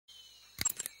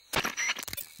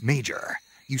Major,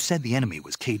 you said the enemy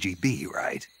was KGB,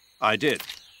 right? I did.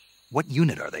 What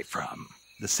unit are they from?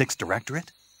 The 6th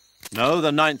Directorate? No,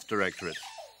 the 9th Directorate.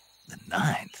 The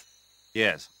 9th?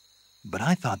 Yes. But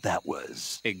I thought that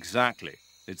was... Exactly.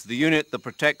 It's the unit that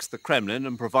protects the Kremlin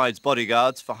and provides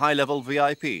bodyguards for high-level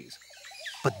VIPs.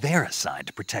 But they're assigned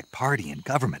to protect party and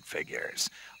government figures.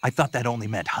 I thought that only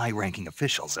meant high-ranking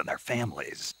officials and their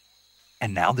families.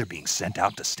 And now they're being sent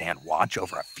out to stand watch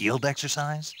over a field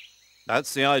exercise?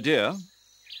 That's the idea.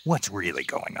 What's really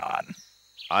going on?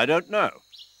 I don't know.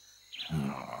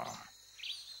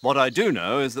 What I do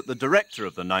know is that the director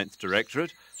of the 9th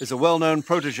Directorate is a well-known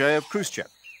protégé of Krusciov.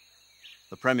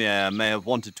 The Premier may have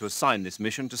wanted to assign this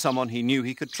mission to someone he knew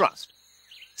he could trust.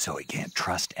 So he can't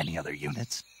trust any other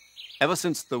units? Ever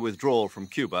since the withdrawal from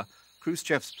Cuba,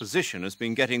 Khrushchev's position has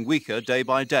been getting weaker day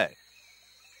by day.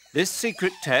 This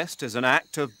secret test is an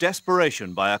act of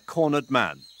desperation by a cornered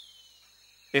man.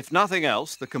 If nothing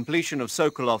else, the completion of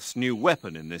Sokolov's new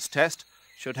weapon in this test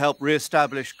should help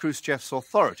re-establish Khrushchev's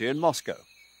authority in Moscow.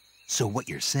 So what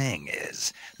you're saying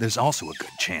is, there's also a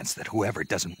good chance that whoever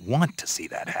doesn't want to see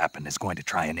that happen is going to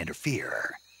try and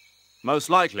interfere. Most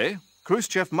likely,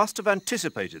 Khrushchev must have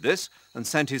anticipated this and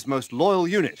sent his most loyal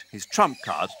unit, his trump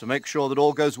card, to make sure that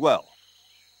all goes well.